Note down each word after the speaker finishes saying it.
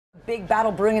Big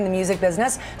battle brewing in the music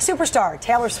business. Superstar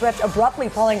Taylor Swift abruptly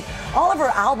pulling all of her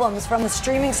albums from the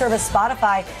streaming service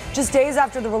Spotify just days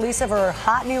after the release of her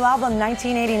hot new album,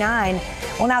 1989.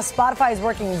 Well, now Spotify is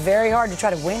working very hard to try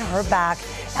to win her back.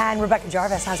 And Rebecca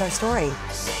Jarvis has our story.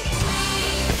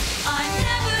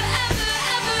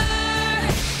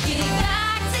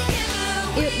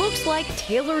 It looks like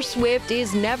Taylor Swift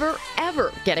is never,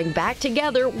 ever getting back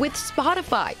together with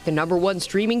Spotify, the #1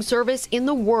 streaming service in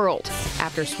the world,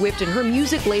 after Swift and her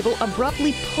music label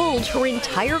abruptly pulled her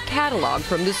entire catalog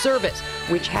from the service,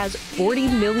 which has 40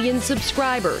 million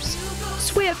subscribers.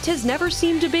 Swift has never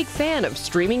seemed a big fan of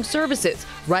streaming services,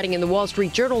 writing in the Wall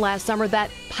Street Journal last summer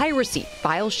that piracy,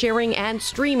 file sharing, and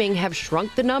streaming have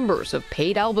shrunk the numbers of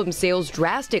paid album sales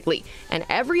drastically, and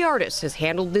every artist has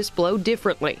handled this blow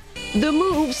differently. The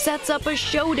move sets up a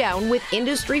showdown with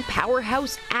industry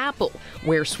powerhouse Apple,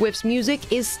 where Swift's music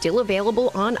is still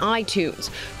available on iTunes.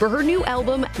 For her new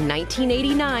album,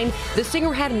 1989, the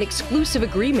singer had an exclusive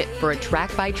agreement for a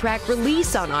track-by-track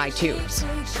release on iTunes.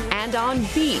 And on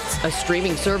Beats, a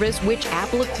streaming service which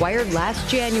Apple acquired last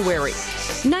January.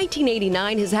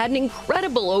 1989 has had an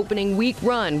incredible opening week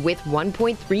run with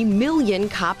 1.3 million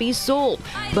copies sold,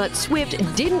 but Swift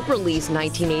didn't release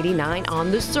 1989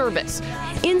 on the service.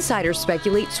 Insiders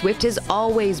speculate Swift has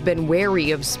always been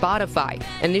wary of Spotify,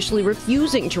 initially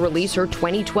refusing to release her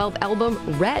 2012 album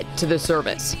Red to the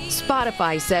service.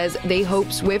 Spotify says they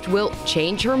hope Swift will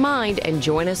change her mind and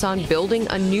join us on building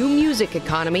a new music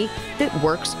economy that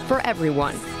works for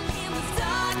everyone.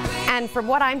 And from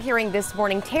what I'm hearing this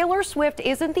morning, Taylor Swift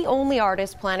isn't the only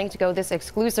artist planning to go this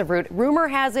exclusive route. Rumor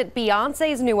has it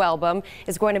Beyonce's new album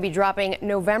is going to be dropping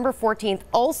November 14th,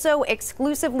 also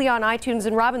exclusively on iTunes.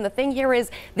 And Robin, the thing here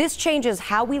is this changes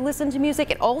how we listen to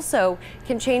music. It also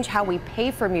can change how we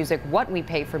pay for music, what we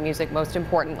pay for music, most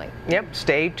importantly. Yep,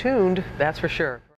 stay tuned, that's for sure.